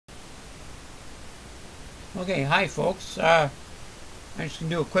Okay, hi folks. I'm just going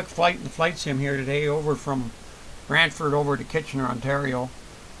to do a quick flight in the flight sim here today over from Brantford over to Kitchener, Ontario.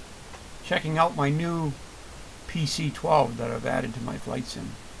 Checking out my new PC12 that I've added to my flight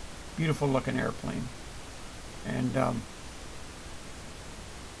sim. Beautiful looking airplane. And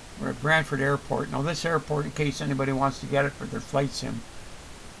we're at Brantford Airport. Now this airport, in case anybody wants to get it for their flight sim,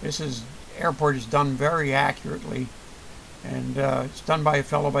 airport is done very accurately. And it's done by a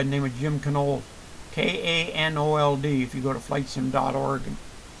fellow by the name of Jim Canold. K-A-N-O-L-D. If you go to flightsim.org and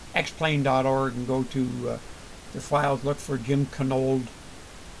xplane.org and go to the files, look for Jim Canold,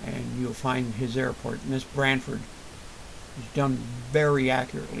 and you'll find his airport. And this Brantford is done very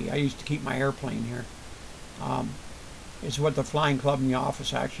accurately. I used to keep my airplane here. It's what the flying club in the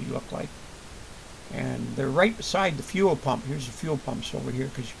office actually look like. And they're right beside the fuel pump. Here's the fuel pumps over here,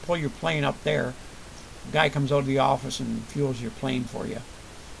 because you pull your plane up there, the guy comes out of the office and fuels your plane for you.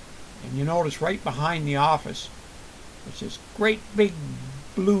 And you notice right behind the office, it's this great big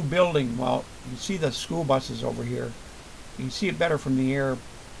blue building. Well, you see the school buses over here. You can see it better from the air.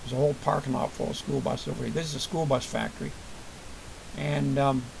 There's a whole parking lot full of school buses over here. This is a school bus factory. And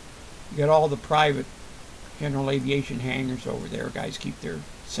you got all the private general aviation hangars over there. Guys keep their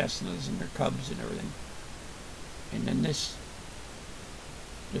Cessnas and their Cubs and everything. And then this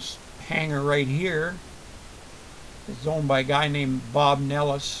hangar right here is owned by a guy named Bob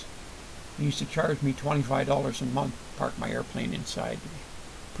Nellis. He used to charge me $25 a month to park my airplane inside.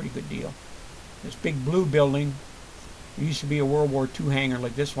 Pretty good deal. This big blue building, it used to be a World War II hangar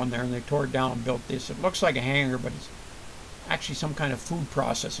like this one there, and they tore it down and built this. It looks like a hangar, but it's actually some kind of food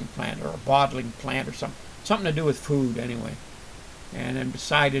processing plant or a bottling plant or something to do with food anyway. And then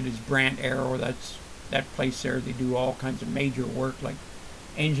beside it is Brant Aero. That's that place there. They do all kinds of major work like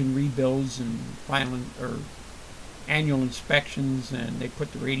engine rebuilds and annual inspections, and they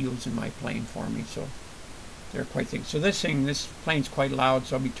put the radios in my plane for me, so they're quite things. So this plane's quite loud,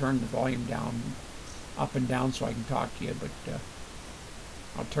 so I'll be turning the volume down, up and down, so I can talk to you, but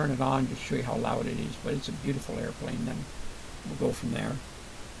I'll turn it on to show you how loud it is. But it's a beautiful airplane. Then we'll go from there.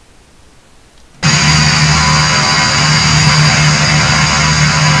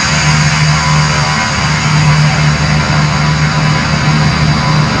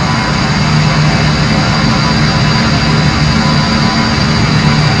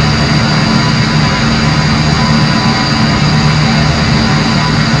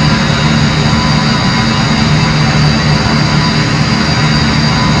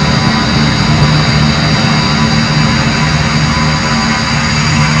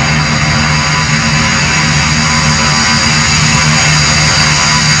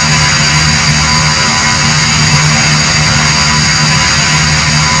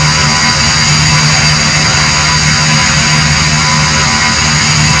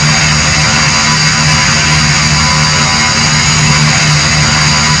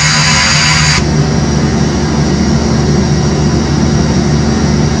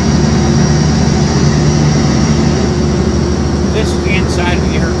 This is the inside of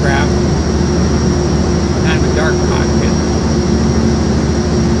the aircraft, kind of a dark cockpit.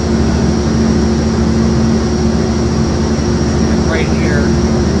 And right here,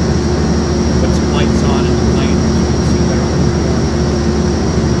 put some lights on in the plane so you can see better what it's doing.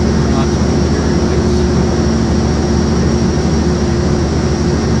 Lots of interior lights.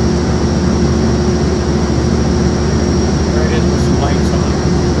 There it is with some lights on.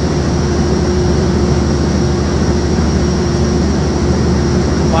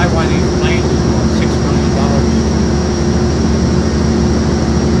 Buy one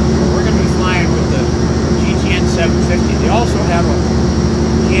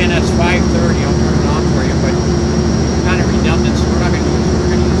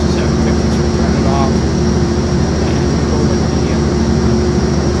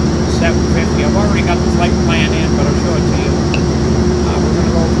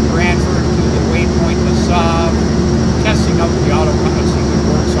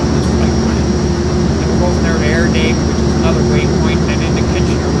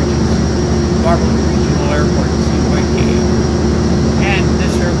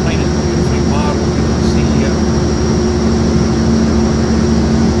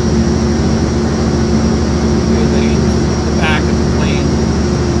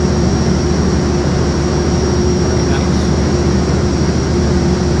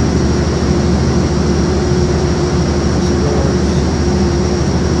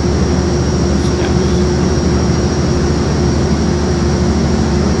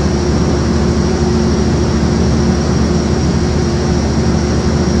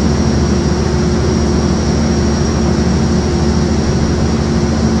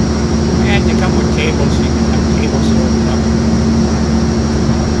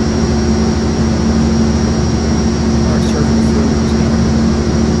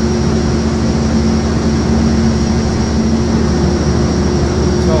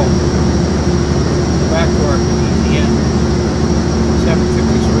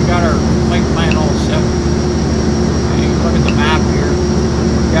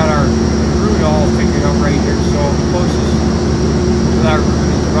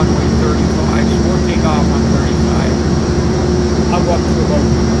runway 35, so we'll take off on 35. I'll go up to about,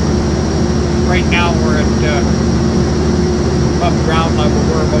 right now we're at above ground level,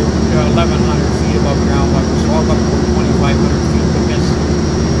 we're about 1,100 feet above ground level, so I'll go up to 2,500 feet to miss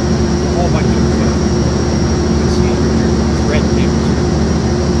a whole bunch of, you can see over here, red things,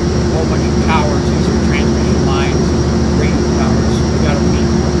 a whole bunch of towers. These are transmission lines, radio towers, so we gotta miss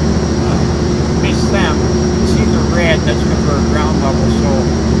them. You see the red, that's because we're at ground level, so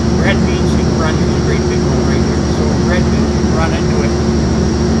red means you can run into a great big one right here, so red means you can run into it.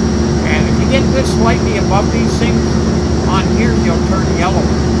 And if you get this slightly above these things, on here you'll turn yellow.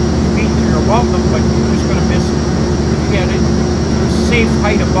 It means you're above them, but you're just going to miss it. If you get it to a safe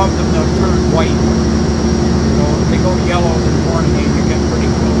height above them, they'll turn white. So if they go yellow in the morning, you get pretty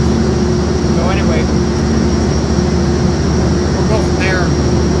close. So anyway, we'll go from there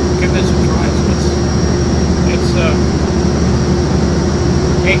and give this a try. So let's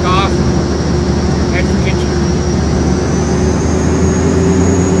take off and head for Kitchener.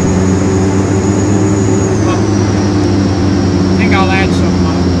 I'll add some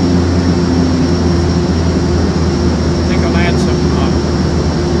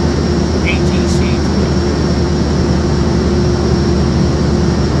ATC to it.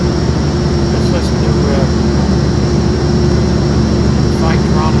 Let's listen to Flight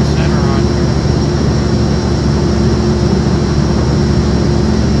Toronto Center on here.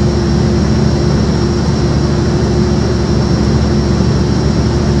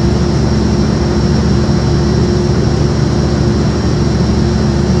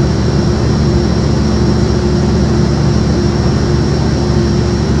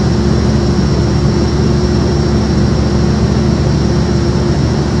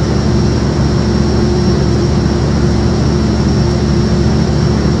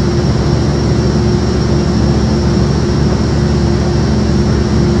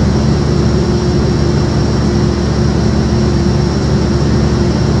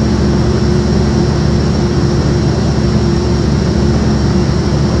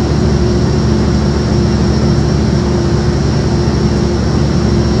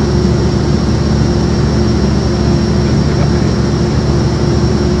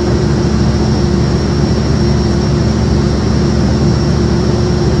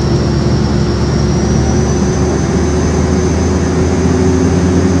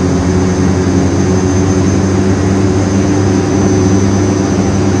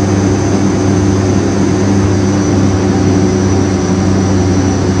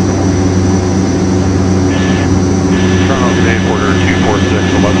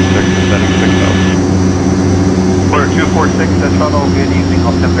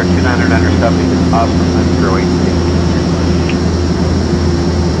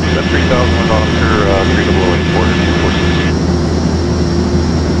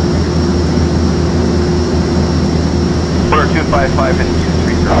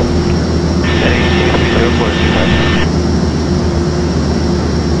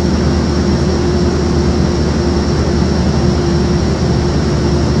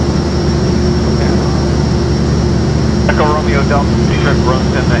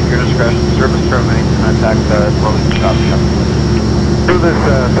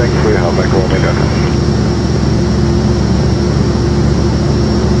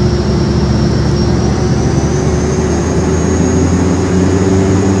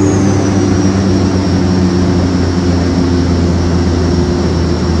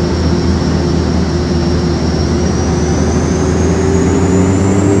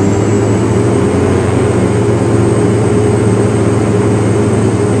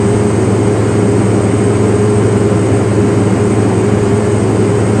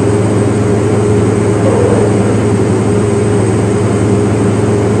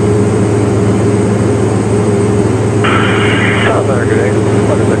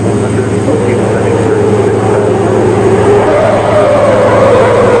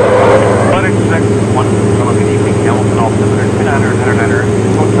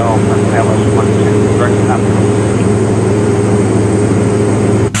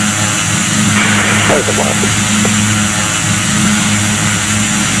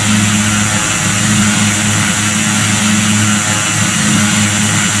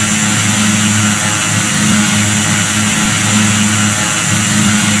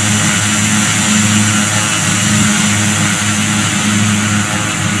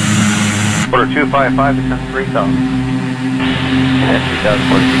 Order 255, descend 3000. And 3000,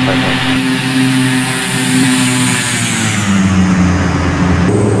 order 255.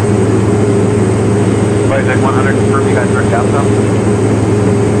 Flight 100, confirm you guys are at Capcom?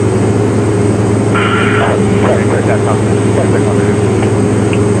 Sorry, we're at Capcom. Flight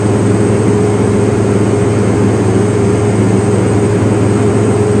 100.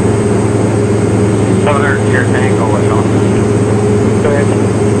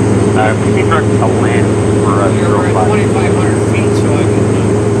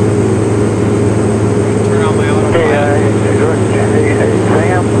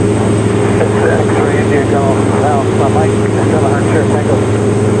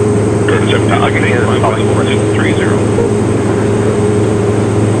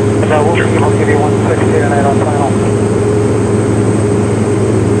 I'll give you 160 and I don't final.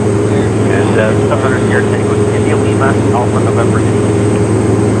 And 700 here, Tango India Lima, Alpha November.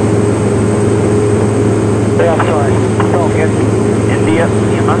 Yeah, I'm sorry. Go again. India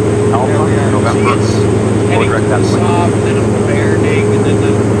Lima, Alpha November. Heading to the soft, and then a little air dig, and then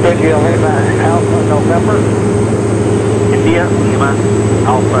the... India Lima, Alpha November. India Lima,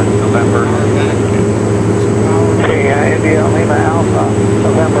 Alpha November. Okay, India Lima, Alpha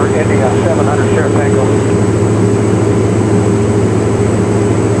November, India 700 share Tango.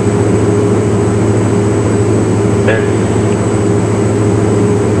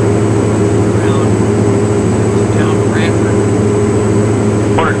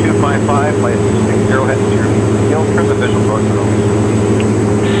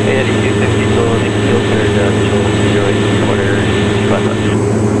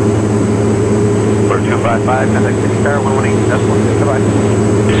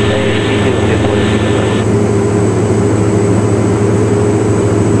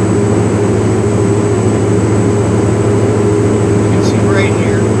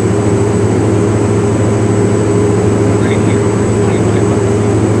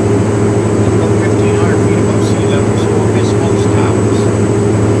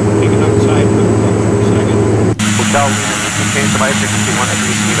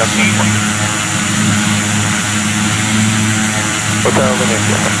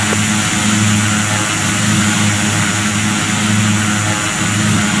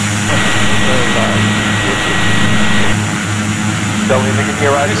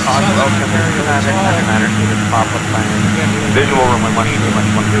 Visual room with money, too much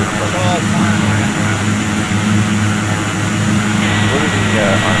one do. What is the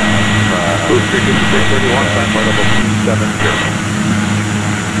on Blue Street 5631 sign portable 270?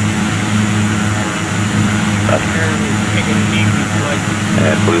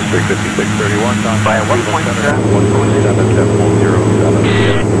 And Blue Street 5631 on by 1.7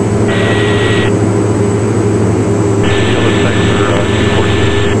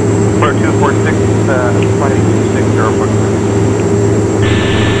 for 246, flight 260.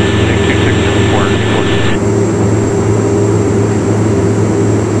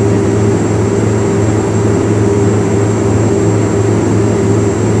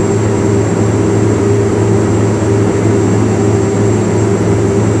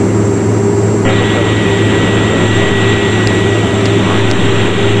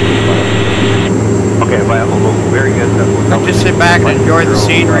 Just sit back and enjoy the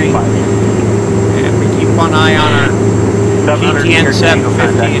scenery, and we keep one eye on our GTN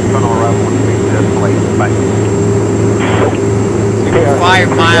 750. 5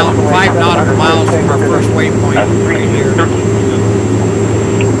 nautical miles from our first waypoint right here. 32,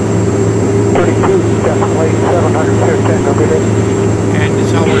 definitely 715, okay. And this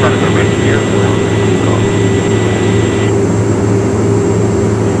is how we're going to come in here.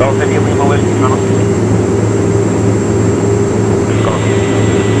 Both of you leave a list,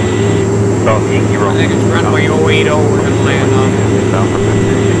 I think it's runway 080 we're going to land on.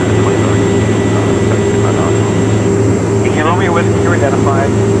 You can roll me with you're identified.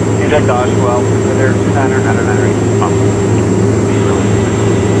 You got Dodge well. They're 900.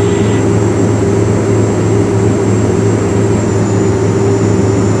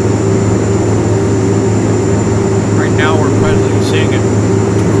 Right now we're presently seeing it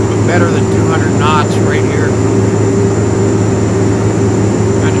better than 200 knots right here.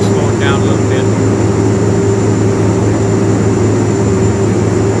 Kind of slowing down a little bit.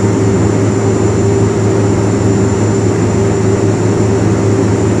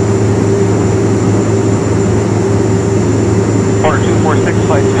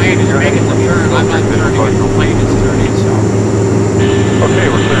 Plane is making the turn. I'm not turning it. The plane is turning itself. Okay,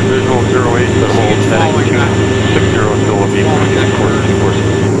 we're clear visual 08 to hold heading 260 still looking for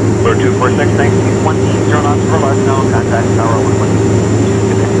 246. Clear 246, thanks. 10 knots for left now. Contact tower 1.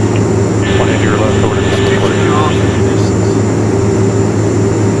 1 into your left over to 242.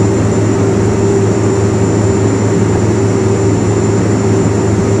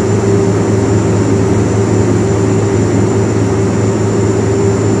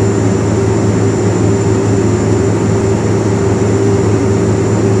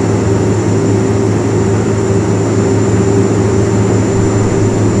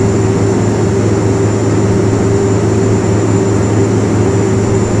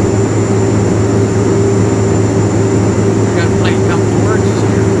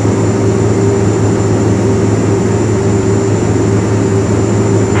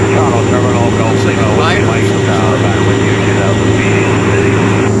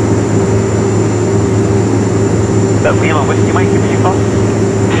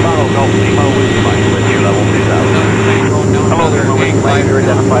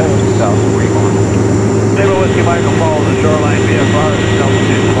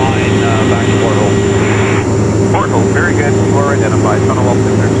 tunnel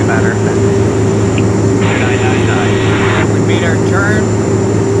open, there's 2 matter. 999. We made our turn.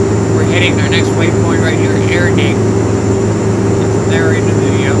 We're hitting our next waypoint right here, Airding. And from there into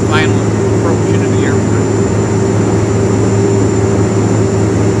the final approach into the airport.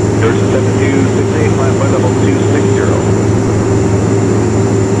 There's 7268, flying by level 260.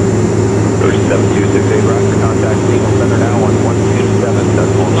 There's 7268, roger, contact Signal Center now on 127,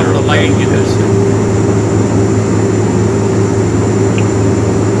 decimal Love the lighting in this.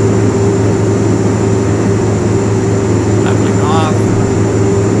 Leveling off.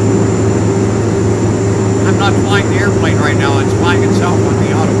 I'm not flying the airplane right now, it's flying itself on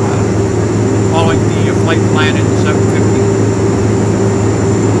the autopilot. Following the flight plan in the 750.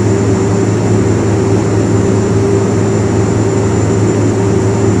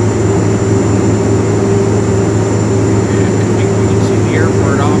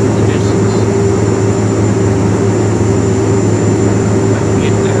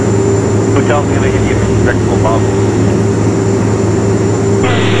 Hotel's gonna give you respectable bubbles.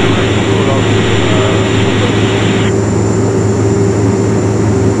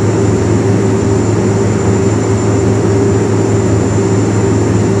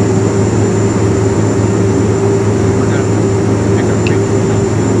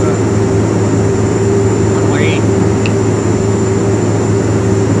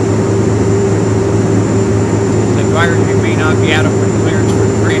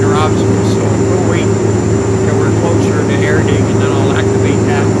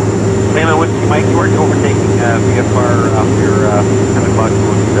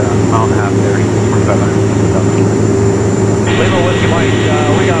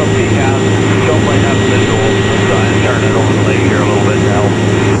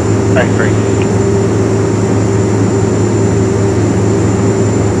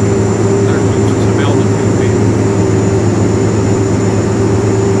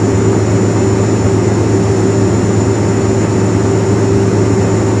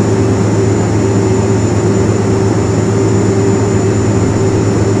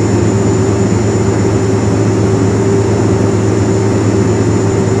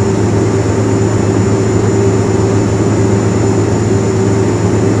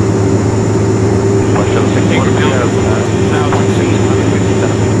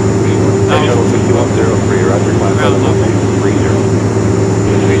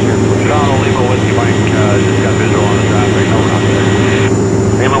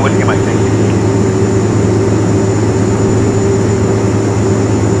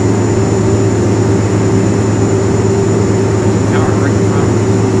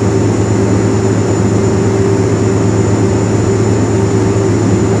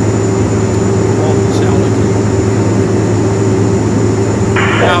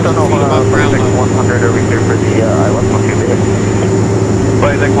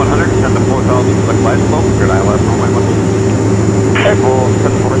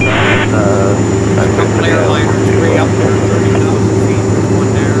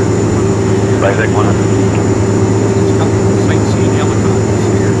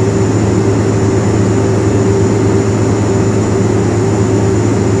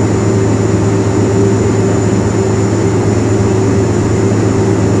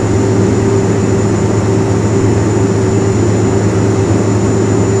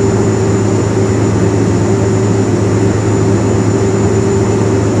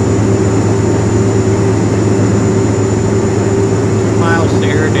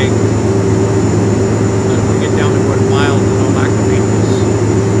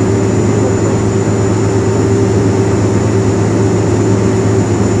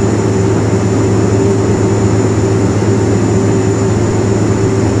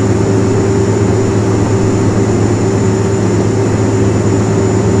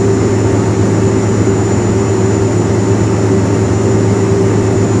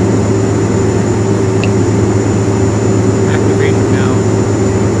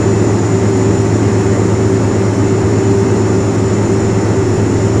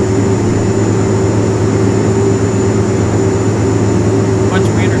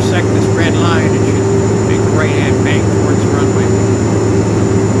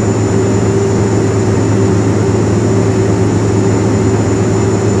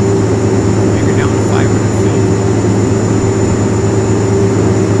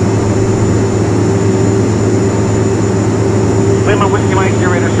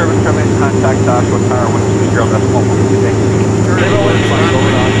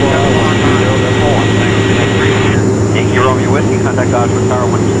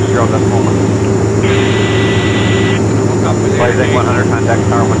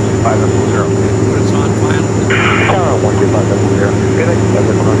 Tower 125.0. Good night. That's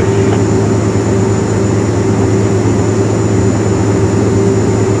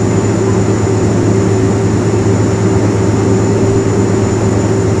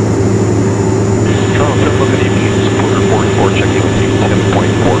checking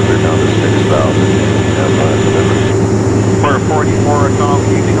 10.4, they're down to 6,000. For 44, Tom,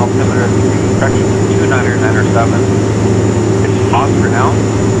 evening altimeter, correction 2997. It's pause for now.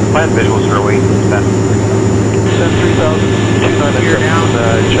 Plan visual 08, send 3000,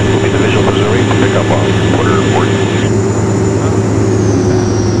 2997. Check will be the visual 08 to pick up on quarter report.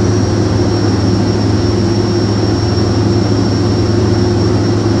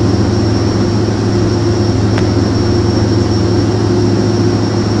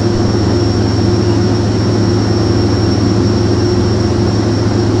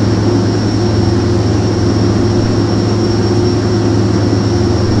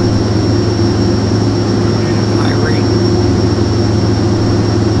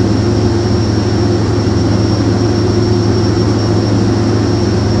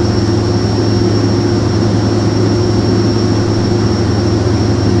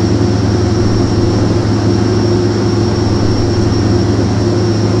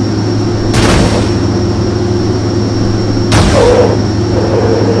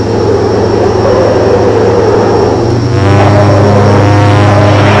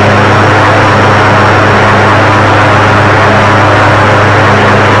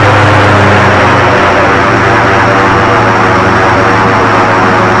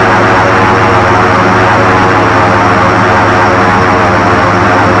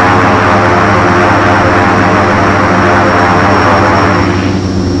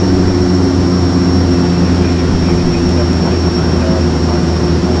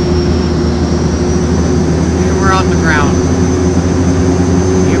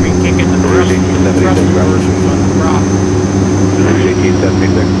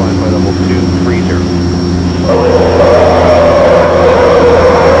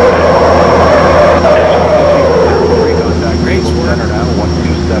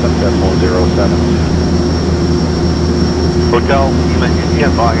 Hotel,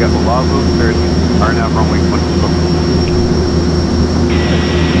 yeah, I got the log booth, there's Carenado runway 22.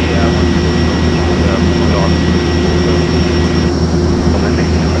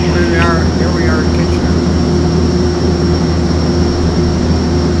 Here we are in Kitchener.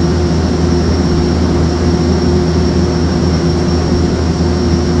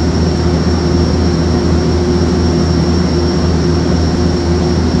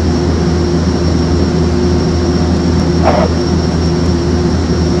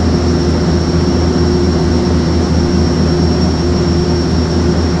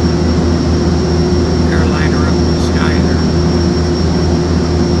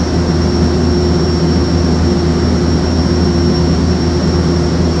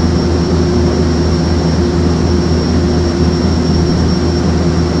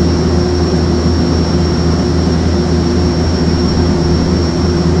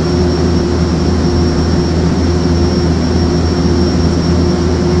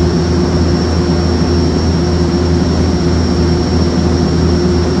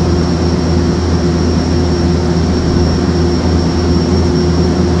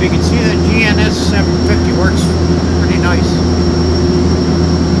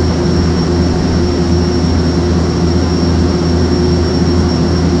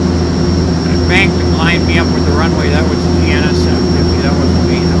 Me up with the runway, that was the GNS 750, that wasn't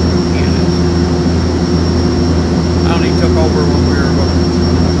me, that was the GNS. I only took over when we were about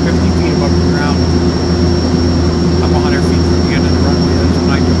 50 feet above the ground. I'm 100 feet from the end of the runway, that's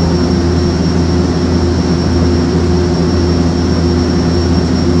when I took over.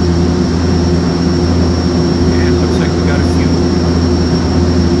 And it looks like we got a few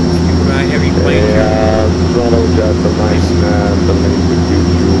heavy planes here.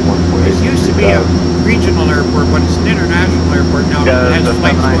 This used to be a regional airport, but it's an international airport now. Yeah, it has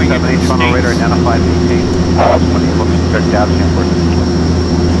flights going into the States. Radar identified maintained. When you look at the gas airport.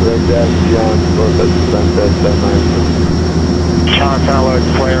 Red Gas John, both at Sunset 79. Sean Fallow's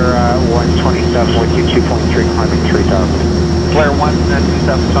Flare 127 with you 2.3 climbing 3000. Flare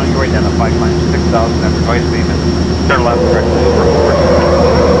 127, Tony, you identified climbing 6,000 after noise maintenance. Turn left direct over.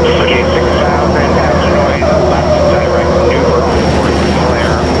 Okay, 6,000 after noise, left direct maneuver on board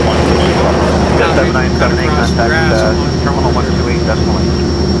Flare 127. 7978 contact terminal 128 decimal 8.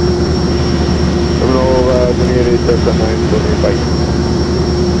 Terminal 28 975.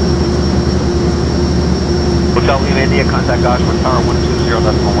 Hotel Lima India, contact Osborne Tower 120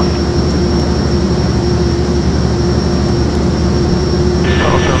 decimal 1.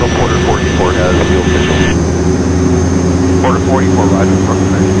 Terminal Porter 44 has fuel official. Quarter 44, Roger.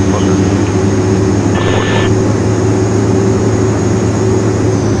 Closer.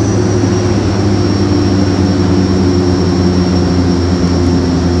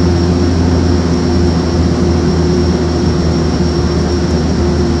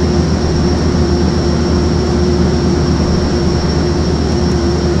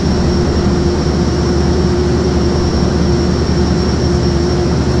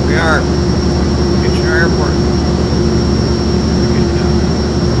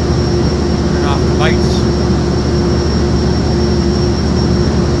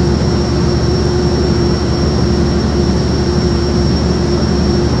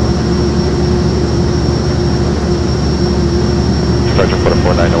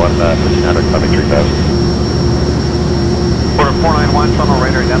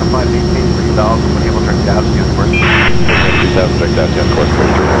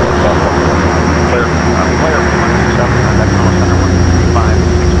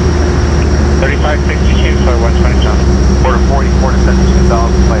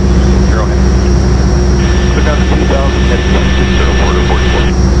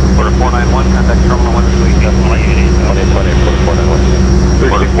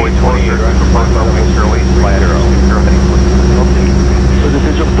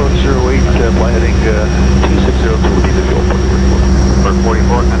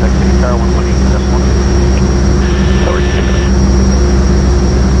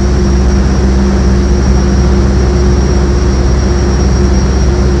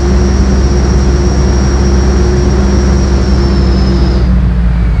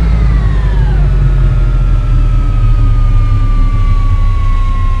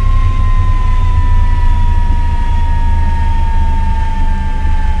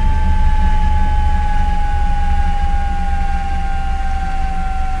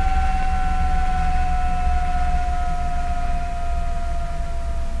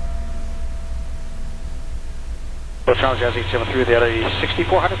 Charles, Jazz 873 with the LA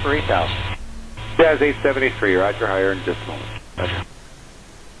 6400 for 8,000. Jazz 873, Roger, higher in just a moment. Roger.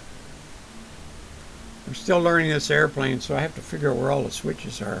 I'm still learning this airplane, so I have to figure out where all the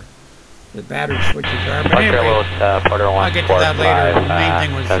switches are. The battery switches are. But anyway, I'll get to that later. The main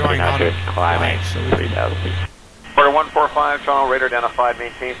thing was showing how to fly, so we can... Porter 145, Toronto, radar identified,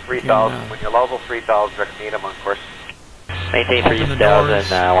 maintain 3,000. When you're level 3,000, direct Needham on course. Maintain 3,000,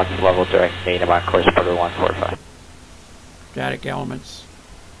 once level direct Needham on course, Porter 145. Static elements.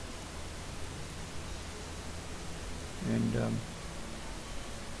 And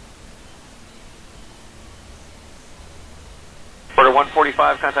Porter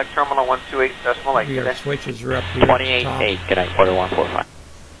 145, contact terminal 128.8. the switches are up here. 28.8, good night, Porter 145.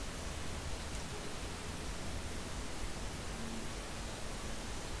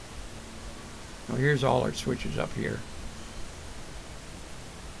 Well, here's all our switches up here.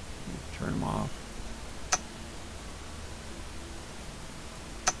 Turn them off.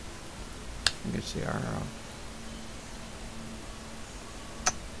 You can see our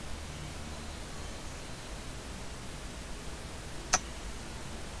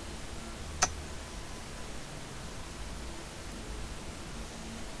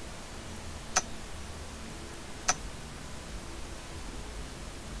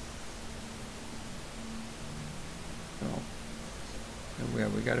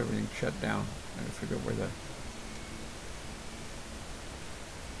we got everything shut down. I gotta figure out where the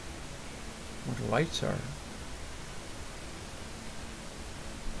lights are.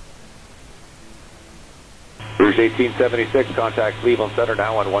 Rouge 1876, contact Cleveland Center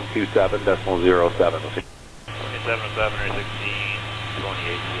now on 127.07. 2707 or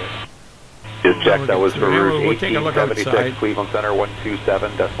 1628. Just check, that was for Rouge we'll take a look 1876, outside. Cleveland Center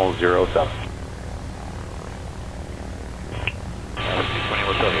 127.07.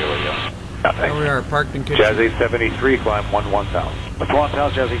 There we are, parked in kitchen. Jazz 873, climb 1000. What's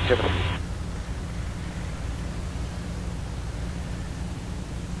 1000, Jazz 873.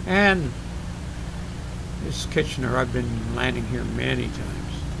 And this Kitchener, I've been landing here many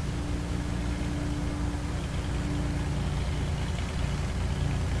times.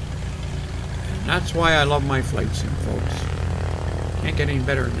 And that's why I love my flight sim, folks. Can't get any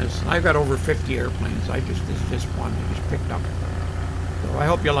better than this. I've got over 50 airplanes. This is just one I just picked up. So I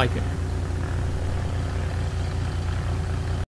hope you like it.